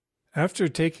After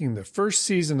taking the first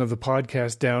season of the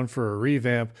podcast down for a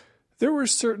revamp, there were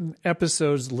certain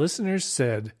episodes listeners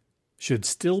said should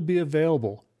still be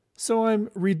available, so I'm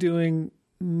redoing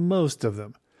most of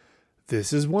them.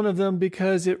 This is one of them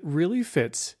because it really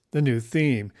fits the new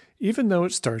theme, even though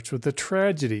it starts with a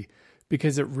tragedy,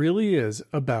 because it really is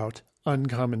about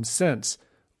uncommon sense,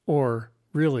 or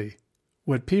really,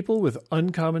 what people with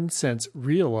uncommon sense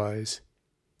realize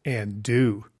and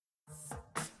do.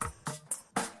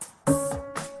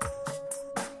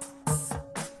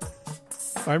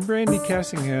 I'm Randy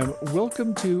Cassingham.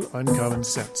 Welcome to Uncommon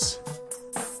Sense.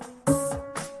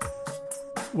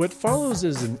 What follows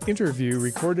is an interview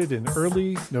recorded in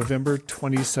early November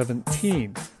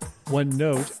 2017. One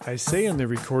note, I say in the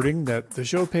recording that the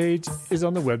show page is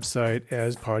on the website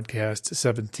as Podcast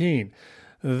 17.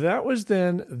 That was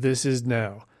then, this is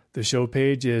now. The show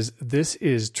page is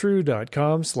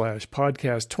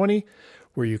thisistrue.com/podcast20,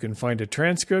 where you can find a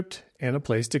transcript and a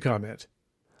place to comment.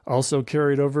 Also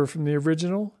carried over from the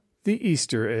original, the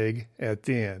Easter egg at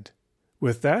the end.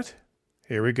 With that,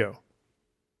 here we go.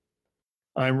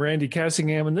 I'm Randy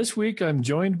Cassingham, and this week I'm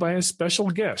joined by a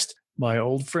special guest, my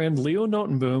old friend Leo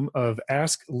Notenboom of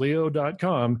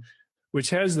AskLeo.com, which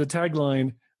has the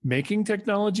tagline, Making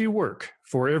Technology Work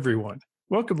for Everyone.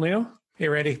 Welcome, Leo. Hey,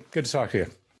 Randy. Good to talk to you.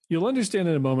 You'll understand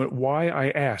in a moment why I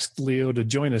asked Leo to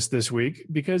join us this week,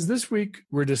 because this week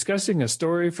we're discussing a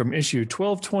story from issue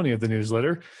 1220 of the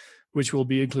newsletter, which will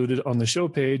be included on the show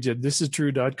page at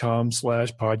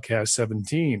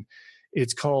thisistrue.com/podcast17.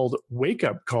 It's called Wake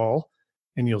Up Call,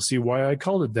 and you'll see why I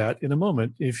called it that in a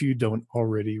moment if you don't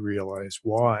already realize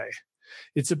why.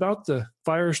 It's about the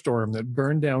firestorm that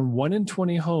burned down 1 in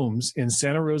 20 homes in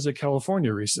Santa Rosa,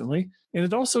 California recently, and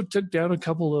it also took down a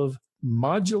couple of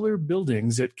modular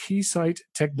buildings at Keysight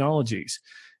Technologies.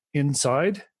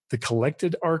 Inside, the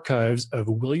collected archives of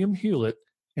William Hewlett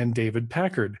and David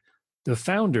Packard, the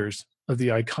founders of the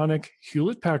iconic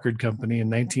Hewlett-Packard Company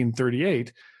in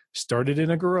 1938, started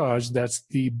in a garage that's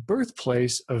the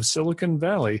birthplace of Silicon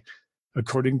Valley,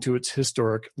 according to its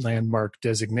historic landmark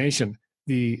designation.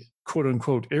 The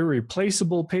quote-unquote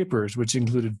irreplaceable papers, which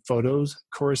included photos,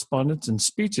 correspondence, and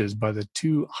speeches by the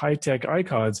two high-tech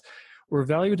icons, were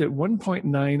valued at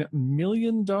 $1.9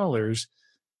 million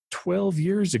 12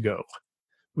 years ago,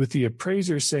 with the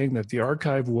appraiser saying that the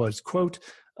archive was, quote,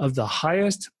 of the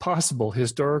highest possible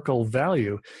historical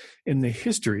value in the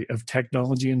history of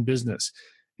technology and business.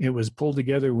 It was pulled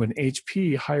together when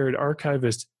HP hired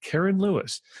archivist Karen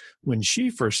Lewis. When she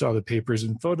first saw the papers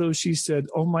and photos, she said,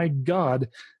 "Oh my God,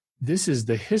 this is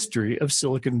the history of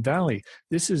Silicon Valley.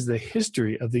 This is the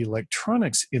history of the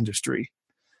electronics industry."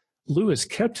 Lewis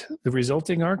kept the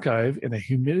resulting archive in a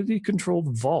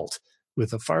humidity-controlled vault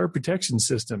with a fire protection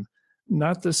system,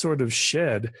 not the sort of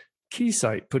shed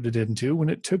Keysight put it into when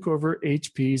it took over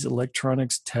HP's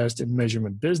electronics test and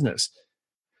measurement business.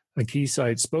 A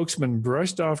Keysight spokesman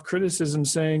brushed off criticism,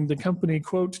 saying the company,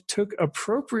 quote, took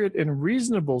appropriate and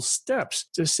reasonable steps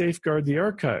to safeguard the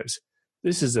archives.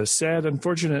 "This is a sad,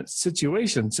 unfortunate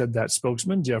situation," said that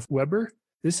spokesman, Jeff Weber.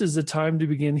 "This is the time to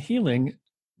begin healing,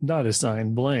 not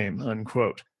assign blame,"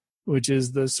 unquote, which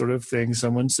is the sort of thing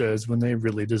someone says when they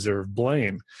really deserve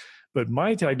blame. But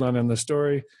my tagline on the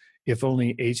story, if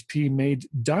only HP made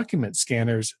document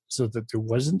scanners so that there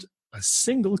wasn't a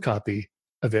single copy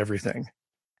of everything.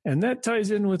 And that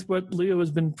ties in with what Leo has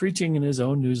been preaching in his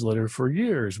own newsletter for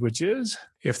years, which is,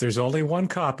 if there's only one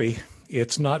copy,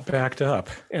 it's not backed up.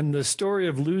 And the story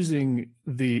of losing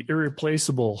the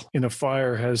irreplaceable in a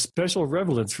fire has special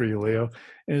relevance for you, Leo,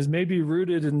 and is maybe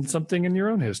rooted in something in your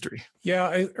own history.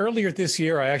 Yeah, earlier this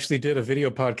year, I actually did a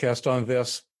video podcast on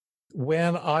this.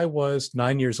 When I was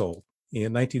 9 years old,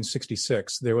 in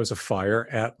 1966, there was a fire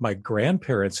at my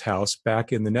grandparents' house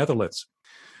back in the Netherlands.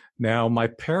 Now, my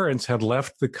parents had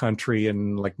left the country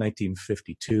in like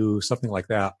 1952, something like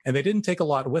that, and they didn't take a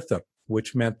lot with them,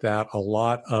 which meant that a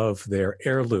lot of their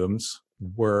heirlooms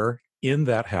were in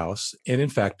that house and, in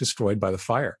fact, destroyed by the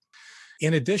fire.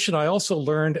 In addition, I also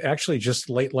learned actually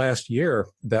just late last year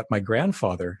that my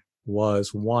grandfather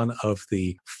was one of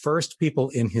the first people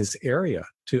in his area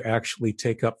to actually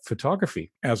take up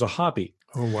photography as a hobby.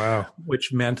 Oh, wow.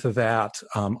 Which meant that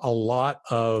a lot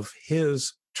of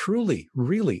his truly,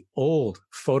 really old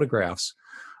photographs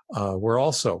were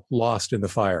also lost in the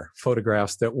fire.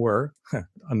 Photographs that were,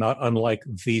 not unlike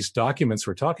these documents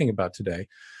we're talking about today,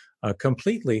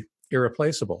 completely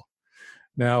irreplaceable.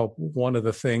 Now, one of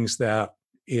the things that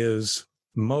is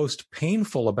most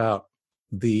painful about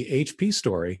the HP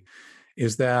story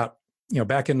is that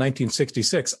back in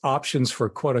 1966, options for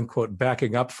quote unquote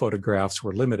backing up photographs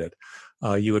were limited.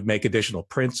 You would make additional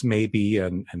prints maybe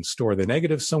and store the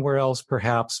negatives somewhere else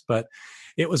perhaps, but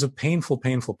it was a painful,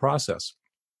 painful process.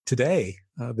 Today,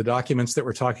 the documents that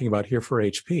we're talking about here for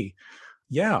HP,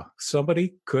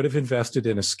 somebody could have invested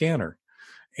in a scanner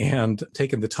and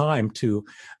taken the time to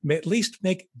at least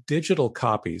make digital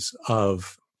copies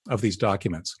of these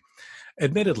documents.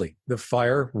 Admittedly, the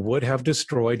fire would have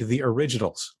destroyed the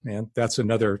originals, and that's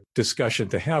another discussion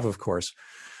to have, of course.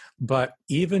 But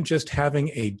even just having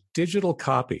a digital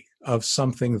copy of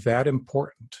something that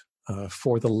important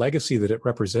for the legacy that it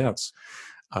represents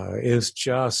is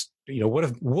just,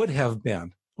 would have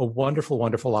been a wonderful,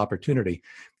 wonderful opportunity.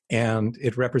 And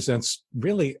it represents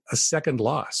really a second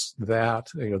loss that,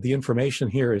 the information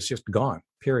here is just gone,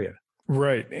 period.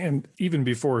 Right. And even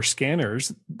before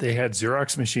scanners, they had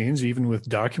Xerox machines, even with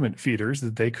document feeders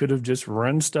that they could have just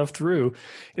run stuff through.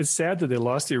 It's sad that they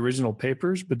lost the original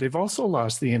papers, but they've also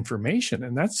lost the information.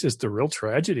 And that's just the real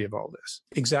tragedy of all this.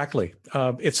 Exactly.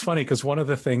 It's funny because one of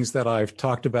the things that I've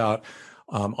talked about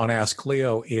on Ask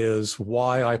Leo is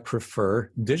why I prefer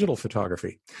digital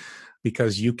photography.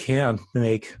 Because you can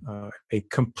make a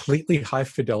completely high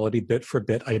fidelity, bit for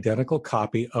bit, identical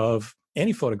copy of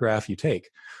any photograph you take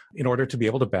in order to be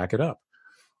able to back it up.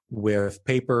 With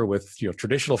paper, with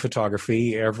traditional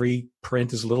photography, every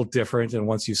print is a little different, and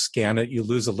once you scan it, you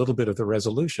lose a little bit of the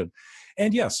resolution.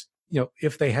 And yes,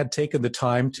 if they had taken the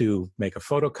time to make a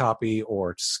photocopy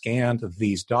or scanned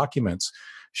these documents,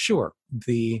 sure,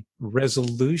 the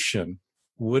resolution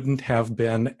wouldn't have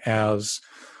been as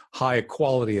high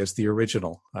quality as the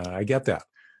original. I get that.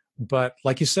 But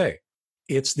like you say,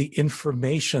 it's the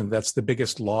information that's the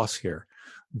biggest loss here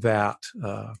that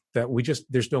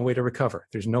there's no way to recover.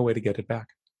 There's no way to get it back.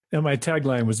 Now, my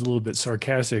tagline was a little bit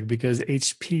sarcastic because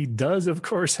HP does, of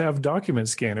course, have document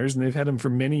scanners, and they've had them for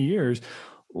many years.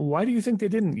 Why do you think they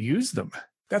didn't use them?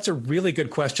 That's a really good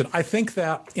question. I think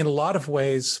that in a lot of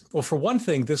ways, well, for one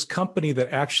thing, this company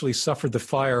that actually suffered the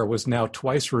fire was now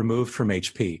twice removed from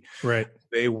HP. Right.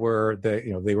 They were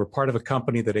part of a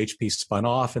company that HP spun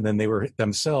off, and then they were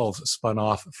themselves spun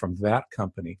off from that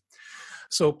company.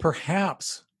 So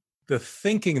perhaps the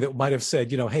thinking that might have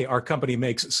said, hey, our company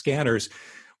makes scanners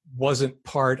wasn't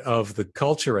part of the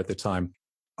culture at the time.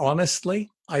 Honestly,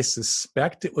 I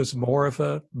suspect it was more of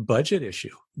a budget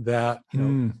issue that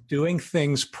doing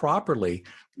things properly,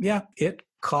 it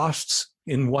costs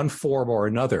in one form or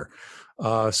another.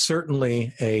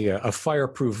 Certainly a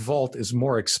fireproof vault is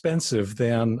more expensive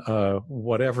than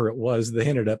whatever it was they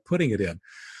ended up putting it in.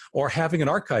 Or having an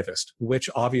archivist, which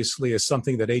obviously is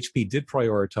something that HP did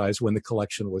prioritize when the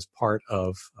collection was part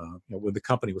of, when the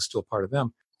company was still part of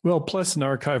them. Well, plus an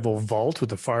archival vault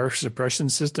with a fire suppression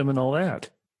system and all that.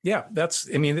 Yeah,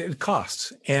 it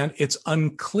costs. And it's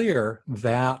unclear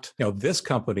that, this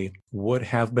company would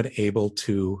have been able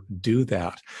to do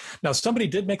that. Now, somebody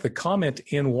did make the comment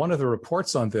in one of the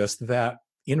reports on this that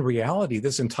in reality,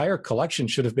 this entire collection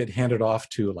should have been handed off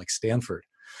to like Stanford.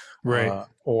 Right.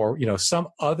 Or, some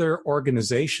other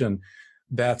organization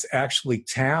that's actually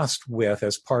tasked with,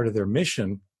 as part of their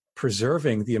mission,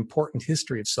 preserving the important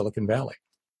history of Silicon Valley.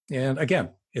 And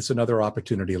again, it's another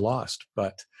opportunity lost,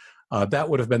 but that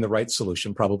would have been the right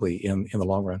solution probably in the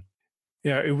long run.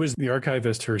 Yeah, it was the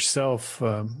archivist herself,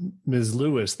 Ms.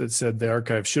 Lewis, that said the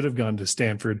archive should have gone to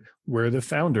Stanford, where the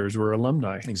founders were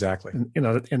alumni. Exactly.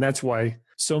 And that's why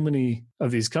so many of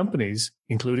these companies,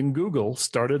 including Google,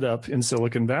 started up in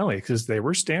Silicon Valley because they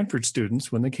were Stanford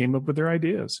students when they came up with their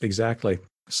ideas. Exactly.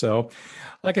 So,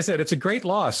 like I said, it's a great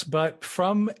loss, but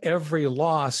from every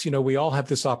loss, we all have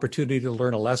this opportunity to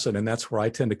learn a lesson. And that's where I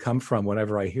tend to come from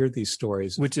whenever I hear these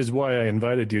stories. Which is why I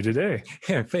invited you today.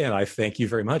 And I thank you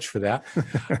very much for that.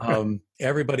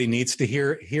 Everybody needs to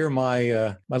hear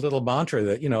my little mantra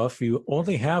that, if you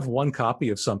only have one copy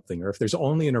of something, or if there's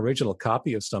only an original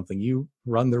copy of something, you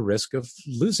run the risk of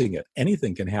losing it.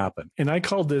 Anything can happen. And I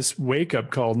call this wake-up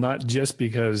call, not just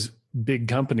because big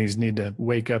companies need to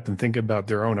wake up and think about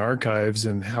their own archives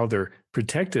and how they're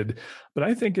protected. But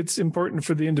I think it's important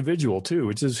for the individual too,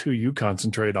 which is who you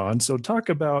concentrate on. So talk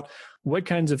about what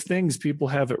kinds of things people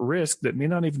have at risk that may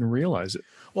not even realize it.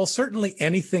 Well, certainly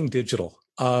anything digital.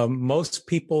 Most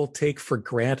people take for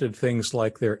granted things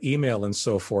like their email and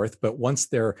so forth, but once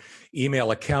their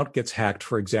email account gets hacked,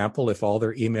 for example, if all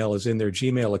their email is in their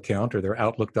Gmail account or their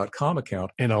Outlook.com account.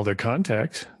 And all their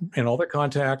contacts. All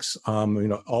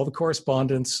the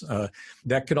correspondence,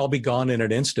 that could all be gone in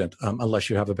an instant unless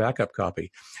you have a backup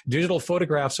copy. Digital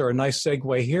photographs are a nice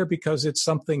segue here because it's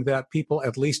something that people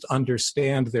at least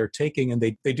understand they're taking, and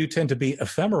they do tend to be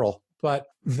ephemeral. But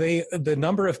the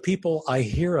number of people I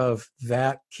hear of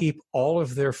that keep all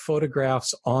of their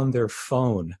photographs on their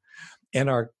phone and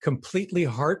are completely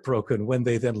heartbroken when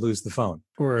they then lose the phone.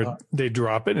 Or they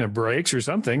drop it and it breaks or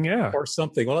something, yeah. Or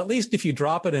something. Well, at least if you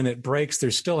drop it and it breaks,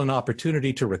 there's still an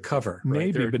opportunity to recover.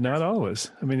 Right? Maybe, but not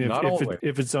always. I mean,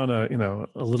 if it's on a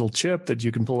little chip that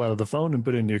you can pull out of the phone and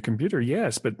put in your computer,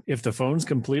 yes. But if the phone's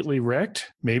completely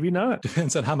wrecked, maybe not.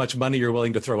 Depends on how much money you're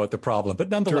willing to throw at the problem. But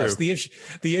nonetheless,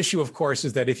 the issue, of course,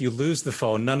 is that if you lose the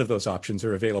phone, none of those options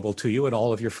are available to you and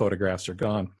all of your photographs are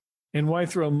gone. And why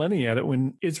throw money at it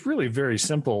when it's really very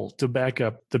simple to back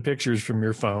up the pictures from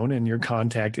your phone and your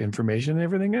contact information and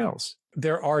everything else?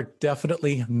 There are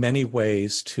definitely many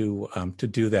ways to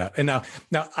do that. And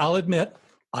now I'll admit,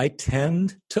 I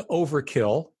tend to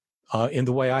overkill in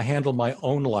the way I handle my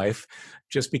own life,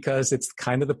 just because it's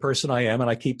kind of the person I am, and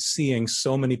I keep seeing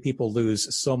so many people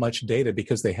lose so much data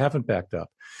because they haven't backed up.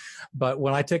 But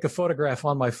when I take a photograph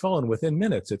on my phone, within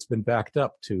minutes, it's been backed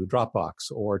up to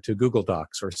Dropbox or to Google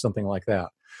Docs or something like that.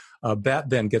 That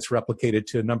then gets replicated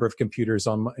to a number of computers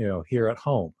on, here at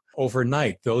home.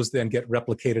 Overnight, those then get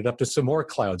replicated up to some more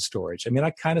cloud storage. I mean,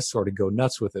 I kind of sort of go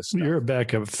nuts with this stuff. You're a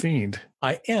backup fiend.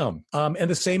 I am, and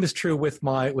the same is true with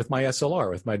my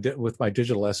SLR, with my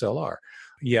digital SLR.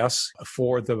 Yes,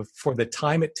 for the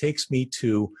time it takes me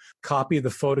to copy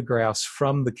the photographs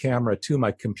from the camera to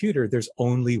my computer, there's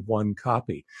only one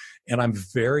copy, and I'm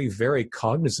very, very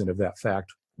cognizant of that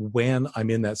fact when I'm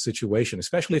in that situation,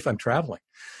 especially if I'm traveling.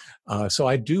 So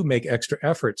I do make extra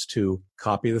efforts to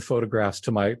copy the photographs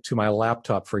to my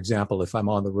laptop, for example, if I'm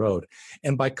on the road.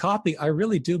 And by copy, I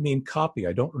really do mean copy.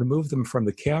 I don't remove them from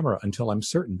the camera until I'm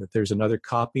certain that there's another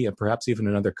copy and perhaps even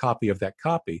another copy of that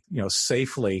copy,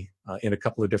 safely in a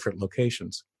couple of different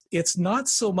locations. It's not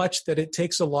so much that it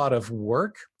takes a lot of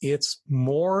work. It's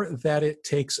more that it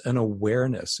takes an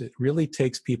awareness. It really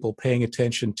takes people paying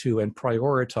attention to and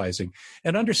prioritizing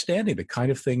and understanding the kind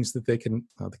of things that that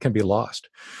can be lost.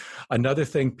 Another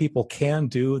thing people can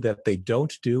do that they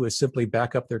don't do is simply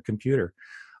back up their computer.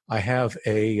 I have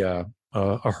a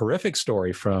horrific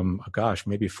story from,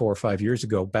 maybe 4 or 5 years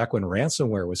ago, back when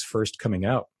ransomware was first coming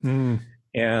out.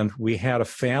 And we had a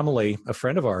friend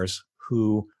of ours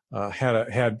who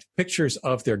had pictures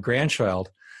of their grandchild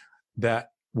that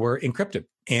were encrypted.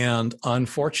 And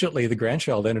unfortunately, the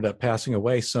grandchild ended up passing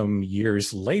away some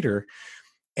years later,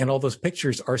 and all those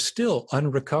pictures are still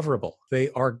unrecoverable. They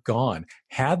are gone.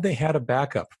 Had they had a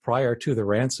backup prior to the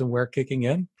ransomware kicking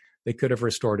in, they could have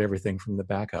restored everything from the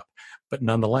backup. But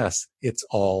nonetheless, it's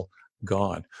all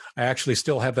gone. I actually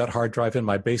still have that hard drive in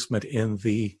my basement in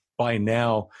the by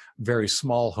now very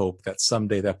small hope that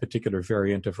someday that particular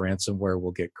variant of ransomware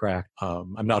will get cracked.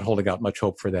 I'm not holding out much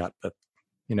hope for that, but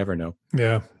you never know.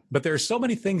 Yeah. But there are so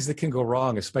many things that can go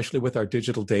wrong, especially with our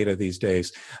digital data these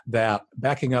days, that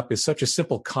backing up is such a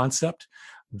simple concept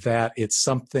that it's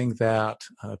something that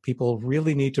people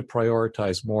really need to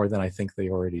prioritize more than I think they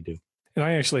already do. And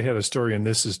I actually had a story, and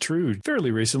this is true,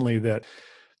 fairly recently, that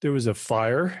there was a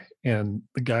fire and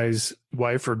the guy's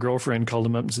wife or girlfriend called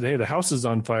him up and said, "Hey, the house is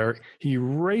on fire." He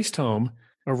raced home,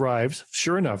 arrives.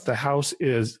 Sure enough, the house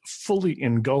is fully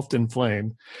engulfed in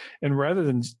flame. And rather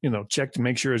than, check to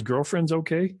make sure his girlfriend's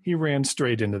okay, he ran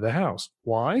straight into the house.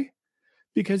 Why?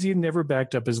 Because he had never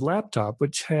backed up his laptop,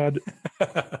 which had,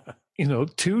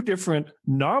 2 different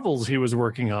novels he was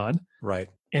working on. Right.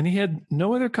 And he had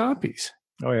no other copies.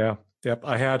 Oh, yeah. Yep.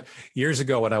 I had years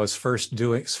ago when I was first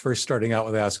starting out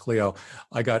with Ask Leo,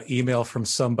 I got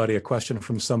a question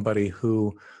from somebody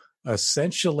who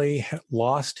essentially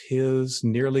lost his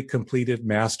nearly completed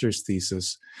master's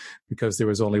thesis because there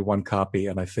was only one copy,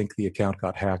 and I think the account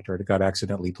got hacked or it got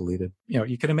accidentally deleted.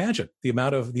 You can imagine the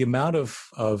amount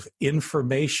of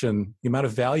information, the amount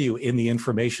of value in the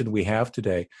information we have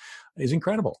today is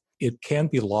incredible. It can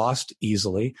be lost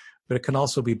easily, but it can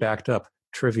also be backed up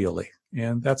trivially.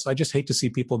 And I just hate to see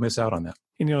people miss out on that.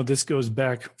 This goes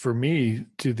back for me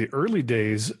to the early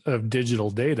days of digital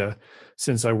data,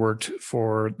 since I worked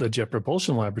for the Jet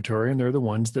Propulsion Laboratory, and they're the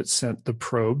ones that sent the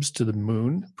probes to the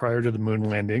moon prior to the moon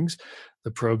landings,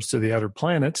 the probes to the outer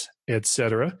planets,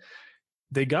 etc.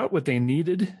 They got what they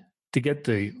needed to get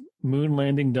the moon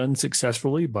landing done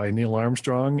successfully by Neil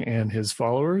Armstrong and his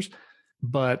followers,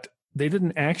 but they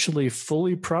didn't actually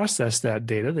fully process that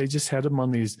data. They just had them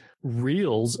on these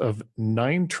reels of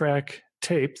 9-track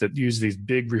tape that use these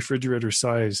big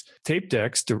refrigerator-size tape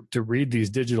decks to read these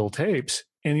digital tapes.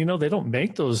 And, they don't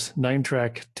make those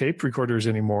 9-track tape recorders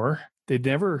anymore. They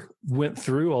never went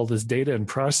through all this data and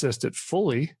processed it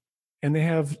fully. And they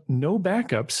have no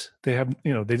backups. They have,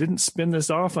 they didn't spin this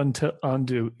off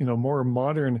onto more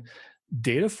modern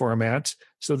data formats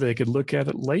so they could look at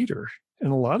it later.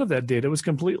 And a lot of that data was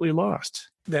completely lost.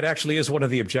 That actually is one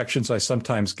of the objections I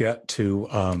sometimes get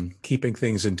to keeping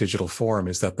things in digital form,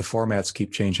 is that the formats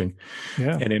keep changing.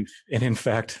 Yeah. And in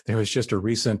fact, there was just a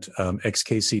recent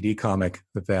XKCD comic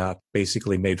that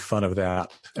basically made fun of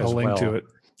that as well. I'll link to it.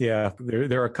 Yeah,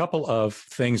 there are a couple of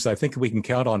things I think we can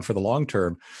count on for the long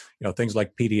term. Things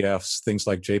like PDFs, things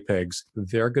like JPEGs,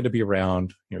 they're going to be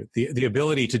around. The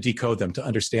ability to decode them, to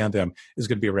understand them, is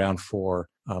going to be around for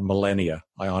millennia.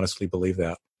 I honestly believe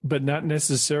that. But not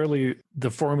necessarily the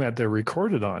format they're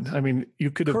recorded on. I mean, you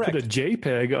could have put a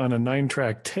JPEG on a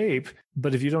 9-track tape,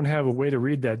 but if you don't have a way to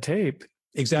read that tape,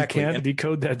 exactly, you can't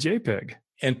decode that JPEG.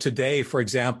 And today, for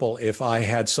example, if I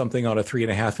had something on a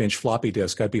 3.5-inch floppy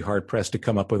disk, I'd be hard pressed to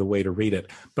come up with a way to read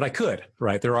it. But I could,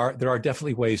 right? There are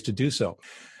definitely ways to do so.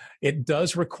 It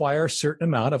does require a certain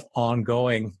amount of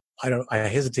ongoing, I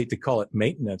hesitate to call it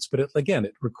maintenance, but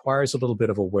it requires a little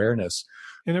bit of awareness.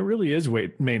 And it really is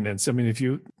weight maintenance. I mean, if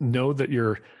you know that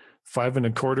your 5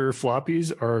 1/4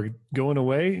 floppies are going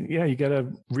away, yeah, you got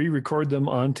to re-record them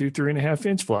onto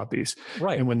 3.5-inch floppies.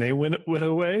 Right. And when they went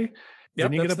away,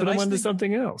 then you got to put them onto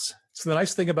something else. So the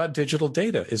nice thing about digital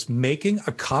data is making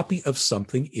a copy of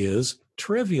something is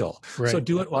trivial. Right. So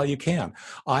do it while you can.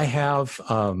 I have,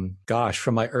 from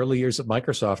my early years at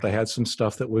Microsoft, I had some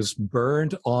stuff that was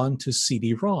burned onto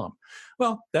CD-ROM.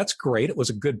 Well, that's great. It was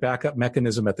a good backup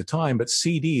mechanism at the time, but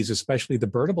CDs, especially the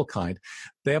burnable kind,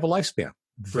 they have a lifespan.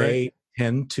 They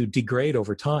tend to degrade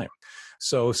over time.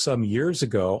 So some years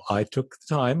ago, I took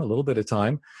the time, a little bit of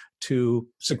time, to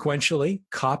sequentially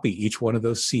copy each one of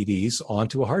those CDs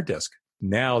onto a hard disk.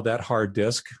 Now that hard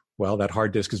disk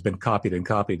has been copied and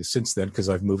copied since then because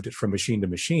I've moved it from machine to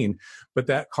machine. But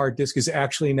that hard disk is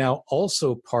actually now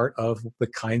also part of the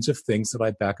kinds of things that I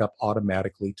back up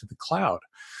automatically to the cloud.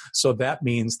 So that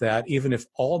means that even if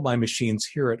all my machines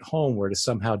here at home were to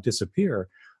somehow disappear,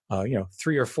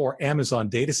 3 or 4 Amazon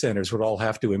data centers would all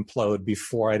have to implode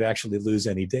before I'd actually lose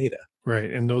any data.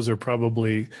 Right. And those are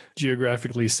probably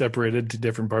geographically separated to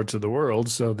different parts of the world,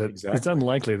 so that It's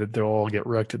unlikely that they'll all get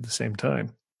wrecked at the same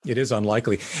time. It is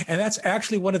unlikely. And that's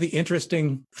actually one of the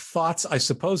interesting thoughts, I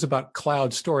suppose, about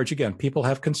cloud storage. Again, people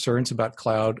have concerns about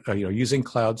cloud, using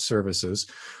cloud services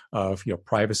of,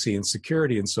 privacy and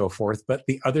security and so forth. But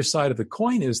the other side of the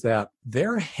coin is that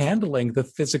they're handling the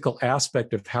physical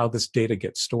aspect of how this data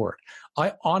gets stored.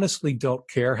 I honestly don't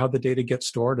care how the data gets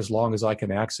stored as long as I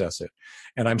can access it.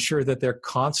 And I'm sure that they're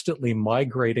constantly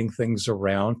migrating things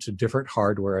around to different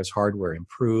hardware as hardware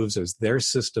improves, as their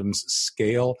systems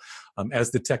scale,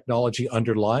 as the technology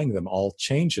underlying them all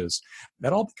changes.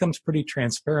 That all becomes pretty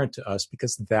transparent to us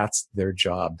because that's their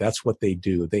job. That's what they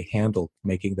do. They handle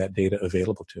making that data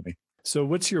available to me. So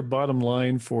what's your bottom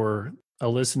line for a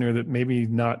listener that maybe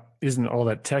isn't all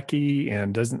that techie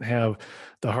and doesn't have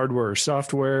the hardware or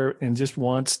software and just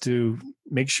wants to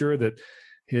make sure that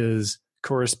his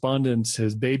correspondence,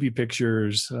 his baby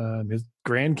pictures, his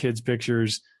grandkids'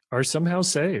 pictures are somehow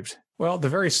saved? Well, the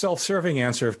very self-serving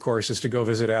answer, of course, is to go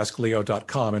visit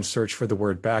AskLeo.com and search for the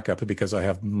word backup, because I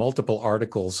have multiple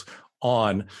articles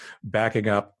on backing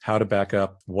up, how to back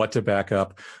up, what to back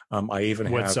up. I even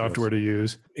have what software to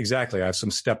use. Exactly. I have some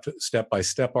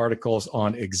step-by-step articles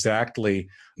on exactly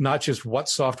not just what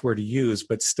software to use,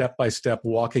 but step-by-step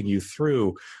walking you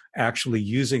through actually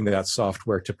using that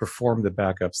software to perform the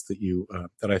backups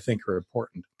that I think are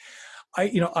important.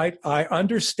 I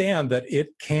understand that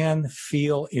it can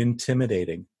feel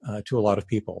intimidating to a lot of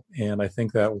people. And I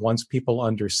think that once people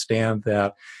understand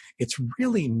that it's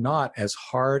really not as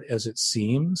hard as it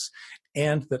seems,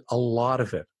 and that a lot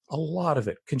of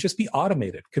it can just be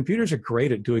automated. Computers are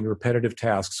great at doing repetitive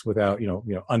tasks without,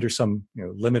 under some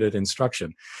limited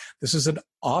instruction. This is an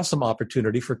awesome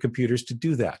opportunity for computers to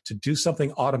do that, to do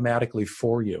something automatically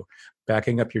for you.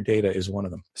 Backing up your data is one of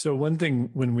them. So one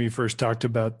thing when we first talked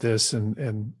about this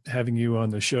and having you on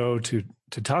the show to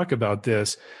talk about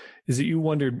this is that you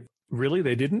wondered, really,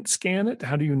 they didn't scan it?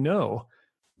 How do you know?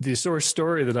 The source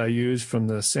story that I used from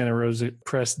the Santa Rosa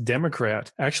Press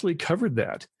Democrat actually covered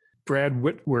that. Brad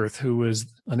Whitworth, who was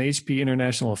an HP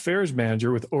International Affairs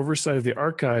manager with oversight of the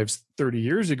archives 30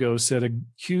 years ago, said a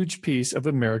huge piece of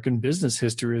American business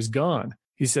history is gone.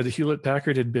 He said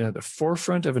Hewlett-Packard had been at the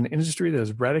forefront of an industry that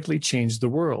has radically changed the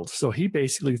world. So he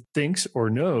basically thinks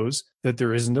or knows that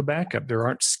there isn't a backup. There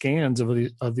aren't scans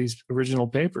of these original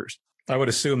papers. I would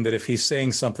assume that if he's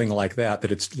saying something like that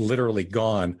it's literally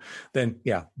gone, then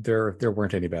yeah, there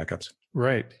weren't any backups.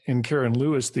 Right. And Karen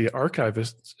Lewis, the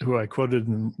archivist who I quoted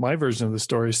in my version of the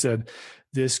story, said,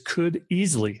 this could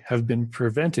easily have been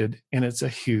prevented and it's a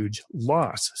huge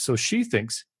loss. So she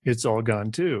thinks it's all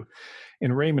gone too.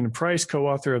 And Raymond Price,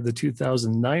 co-author of the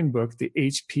 2009 book, The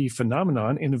HP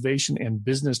Phenomenon, Innovation and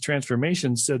Business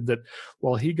Transformation, said that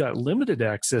while he got limited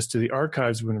access to the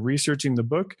archives when researching the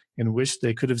book and wished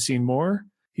they could have seen more,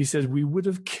 he said we would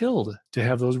have killed to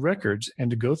have those records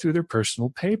and to go through their personal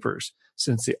papers,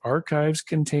 since the archives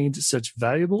contained such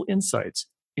valuable insights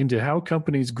into how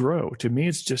companies grow. To me,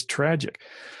 it's just tragic.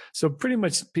 So pretty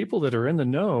much people that are in the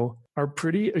know are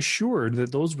pretty assured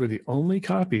that those were the only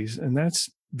copies, and that's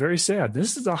very sad.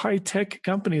 This is a high-tech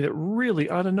company that really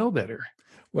ought to know better.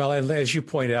 Well, and as you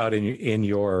point out in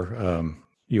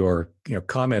your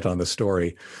comment on the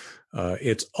story,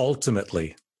 it's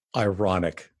ultimately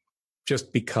ironic.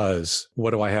 Just because, what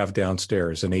do I have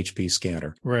downstairs? An HP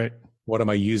scanner. Right. What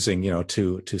am I using,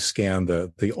 to scan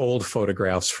the old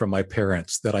photographs from my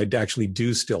parents that I actually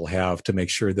do still have to make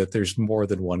sure that there's more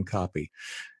than one copy?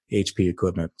 HP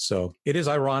equipment. So it is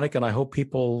ironic, and I hope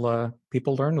people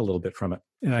learn a little bit from it.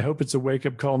 And I hope it's a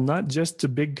wake-up call, not just to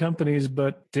big companies,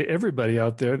 but to everybody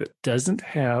out there that doesn't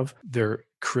have their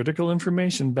critical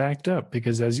information backed up.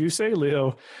 Because as you say,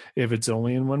 Leo, if it's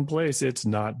only in one place, it's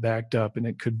not backed up and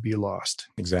it could be lost.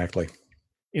 Exactly.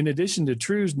 In addition to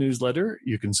True's newsletter,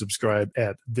 you can subscribe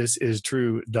at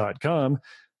thisistrue.com.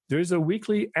 There's a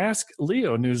weekly Ask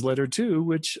Leo newsletter too,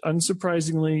 which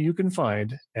unsurprisingly you can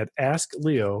find at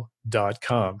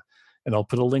askleo.com. And I'll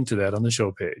put a link to that on the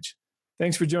show page.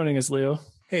 Thanks for joining us, Leo.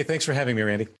 Hey, thanks for having me,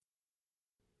 Randy.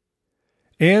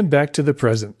 And back to the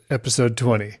present, episode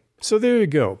 20. So there you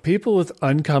go. People with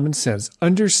uncommon sense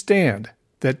understand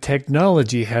that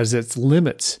technology has its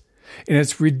limits, and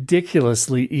it's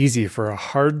ridiculously easy for a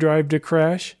hard drive to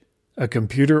crash, a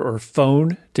computer or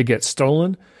phone to get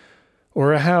stolen,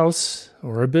 or a house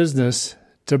or a business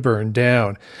to burn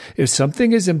down. If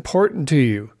something is important to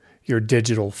you, your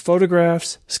digital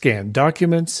photographs, scanned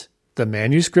documents, the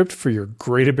manuscript for your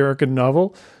great American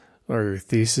novel, or your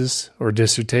thesis or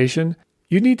dissertation,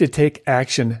 you need to take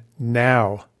action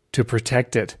now to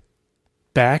protect it.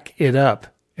 Back it up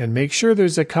and make sure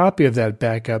there's a copy of that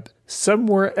backup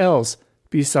somewhere else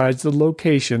besides the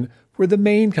location where the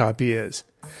main copy is.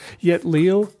 Yet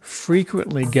Leo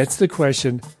frequently gets the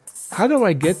question, how do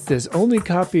I get this only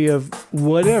copy of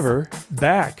whatever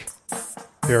back?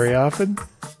 Very often,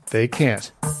 they can't.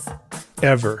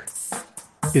 Ever.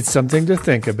 It's something to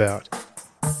think about.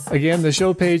 Again, the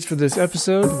show page for this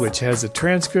episode, which has a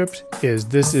transcript, is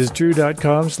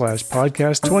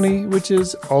thisistrue.com/podcast20, which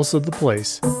is also the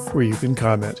place where you can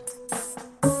comment.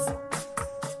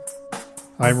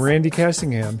 I'm Randy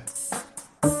Cassingham,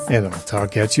 and I'll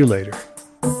talk at you later.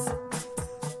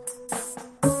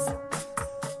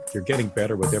 You're getting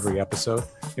better with every episode.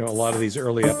 A lot of these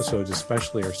early episodes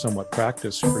especially are somewhat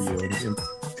practice for you.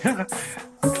 And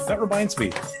that reminds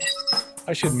me,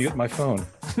 I should mute my phone.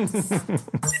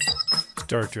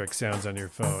 Star Trek sounds on your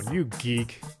phone. You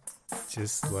geek,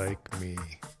 just like me.